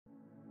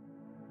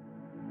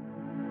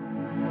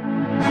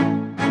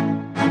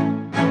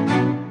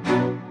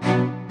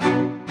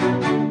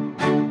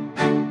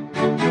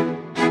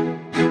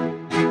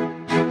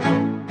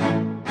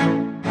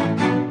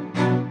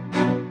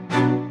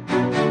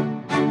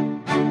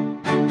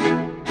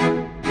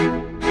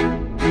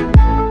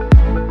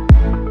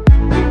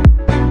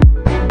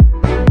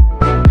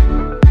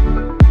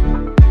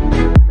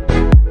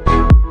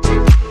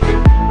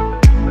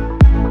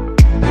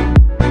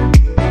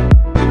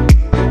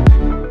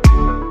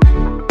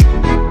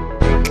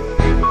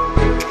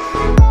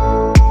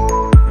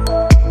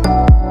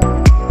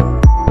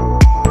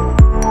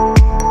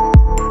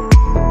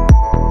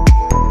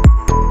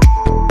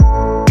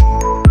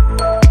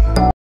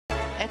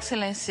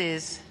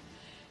Excellencies,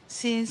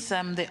 since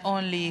I'm the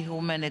only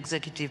woman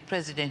executive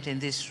president in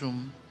this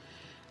room,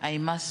 I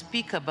must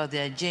speak about the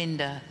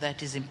agenda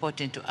that is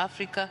important to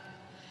Africa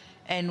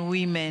and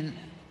women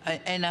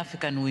and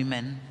African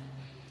women.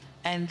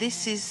 And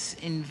this is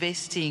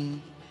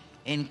investing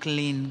in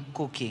clean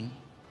cooking.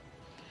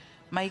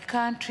 My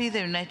country,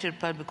 the United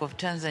Republic of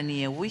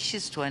Tanzania,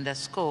 wishes to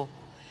underscore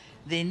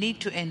the need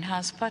to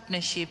enhance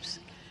partnerships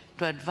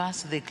to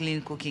advance the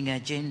clean cooking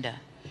agenda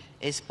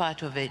as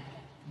part of a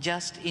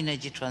just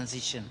energy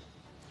transition.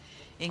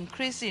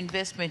 Increased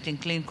investment in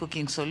clean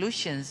cooking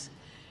solutions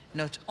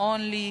not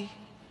only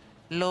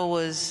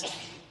lowers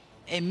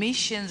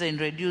emissions and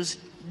reduce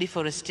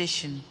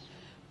deforestation,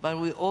 but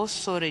we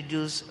also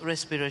reduce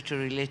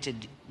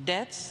respiratory-related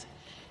deaths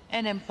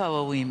and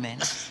empower women.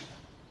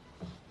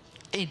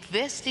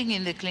 Investing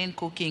in the clean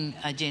cooking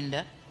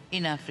agenda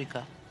in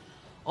Africa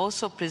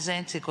also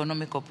presents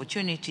economic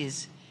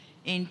opportunities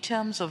in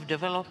terms of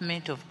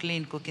development of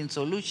clean cooking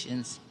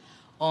solutions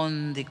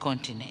on the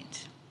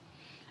continent.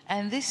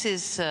 And this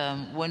is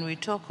when we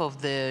talk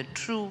of the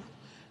true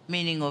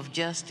meaning of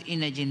just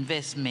energy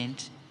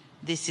investment,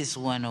 this is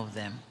one of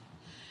them.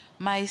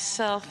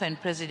 Myself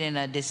and President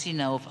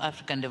Adesina of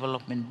African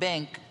Development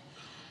Bank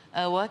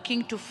are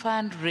working to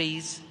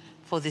fundraise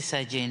for this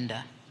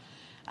agenda.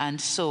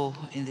 And so,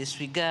 in this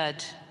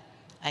regard,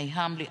 I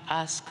humbly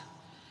ask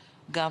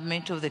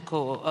government of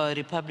the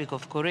Republic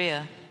of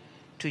Korea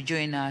to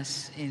join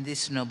us in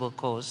this noble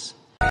cause.